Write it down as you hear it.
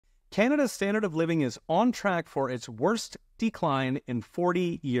Canada's standard of living is on track for its worst decline in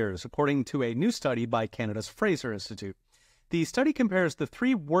 40 years, according to a new study by Canada's Fraser Institute. The study compares the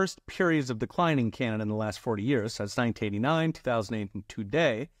three worst periods of decline in Canada in the last 40 years, that's 1989, 2008, and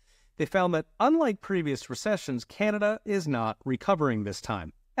today. They found that, unlike previous recessions, Canada is not recovering this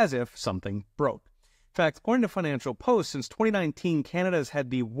time, as if something broke. In fact, according to Financial Post, since 2019, Canada has had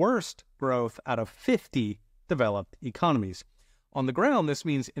the worst growth out of 50 developed economies. On the ground, this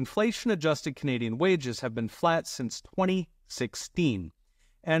means inflation-adjusted Canadian wages have been flat since 2016.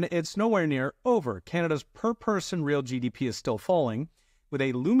 And it's nowhere near over. Canada's per-person real GDP is still falling. With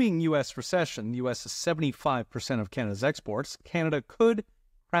a looming U.S. recession, the U.S. is 75% of Canada's exports. Canada could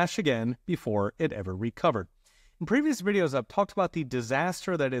crash again before it ever recovered. In previous videos, I've talked about the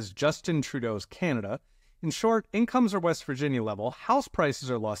disaster that is Justin Trudeau's Canada. In short, incomes are West Virginia level, house prices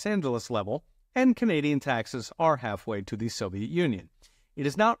are Los Angeles level, and Canadian taxes are halfway to the Soviet Union. It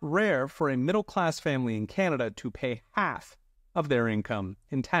is not rare for a middle-class family in Canada to pay half of their income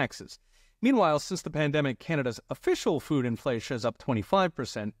in taxes. Meanwhile, since the pandemic, Canada's official food inflation is up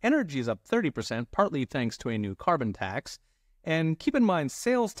 25%, energy is up 30%, partly thanks to a new carbon tax. And keep in mind,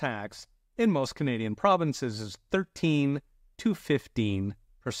 sales tax in most Canadian provinces is 13 to 15%.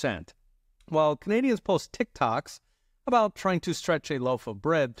 While Canadians post TikToks about trying to stretch a loaf of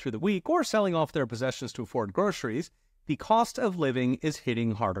bread through the week or selling off their possessions to afford groceries, the cost of living is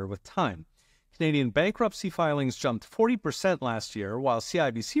hitting harder with time. Canadian bankruptcy filings jumped 40% last year, while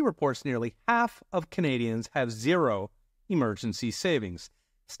CIBC reports nearly half of Canadians have zero emergency savings.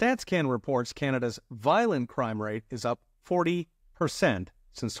 StatsCan reports Canada's violent crime rate is up 40%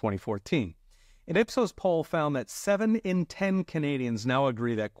 since 2014. An Ipsos poll found that 7 in 10 Canadians now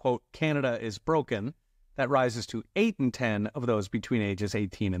agree that, quote, Canada is broken. That rises to 8 in 10 of those between ages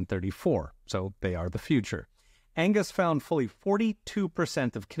 18 and 34, so they are the future. Angus found fully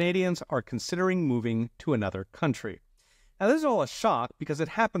 42% of Canadians are considering moving to another country. Now, this is all a shock because it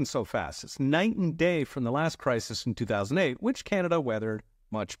happened so fast. It's night and day from the last crisis in 2008, which Canada weathered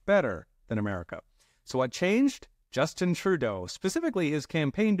much better than America. So what changed? Justin Trudeau, specifically his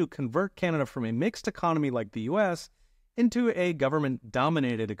campaign to convert Canada from a mixed economy like the U.S. into a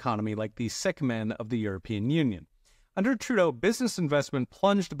government-dominated economy like the sick men of the European Union. Under Trudeau, business investment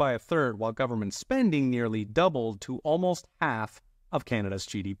plunged by a third, while government spending nearly doubled to almost half of Canada's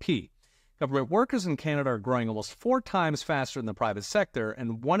GDP. Government workers in Canada are growing almost 4 times faster than the private sector,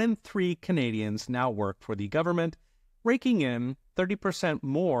 and 1 in 3 Canadians now work for the government, raking in 30%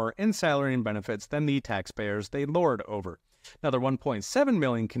 more in salary and benefits than the taxpayers they lord over. Another 1.7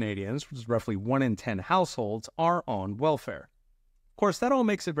 million Canadians, which is roughly 1 in 10 households, are on welfare. Of course, that all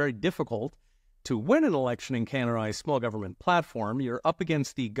makes it very difficult to win an election in Canada on a small government platform. You're up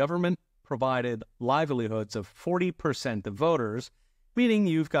against the government-provided livelihoods of 40% of voters, meaning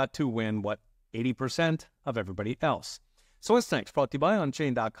you've got to win, 80% of everybody else. So what's next? Brought to you by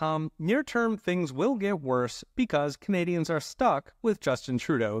OnChain.com. Near-term, things will get worse because Canadians are stuck with Justin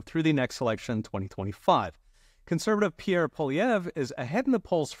Trudeau through the next election in 2025. Conservative Pierre Poilievre is ahead in the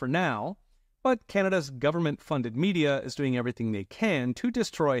polls for now, but Canada's government-funded media is doing everything they can to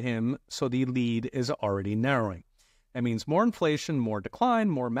destroy him, so the lead is already narrowing. That means more inflation, more decline,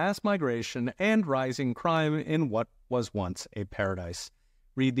 more mass migration, and rising crime in what was once a paradise.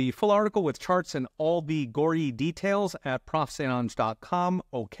 Read the full article with charts and all the gory details at profsanj.com.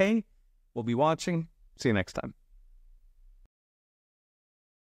 Okay, we'll be watching. See you next time.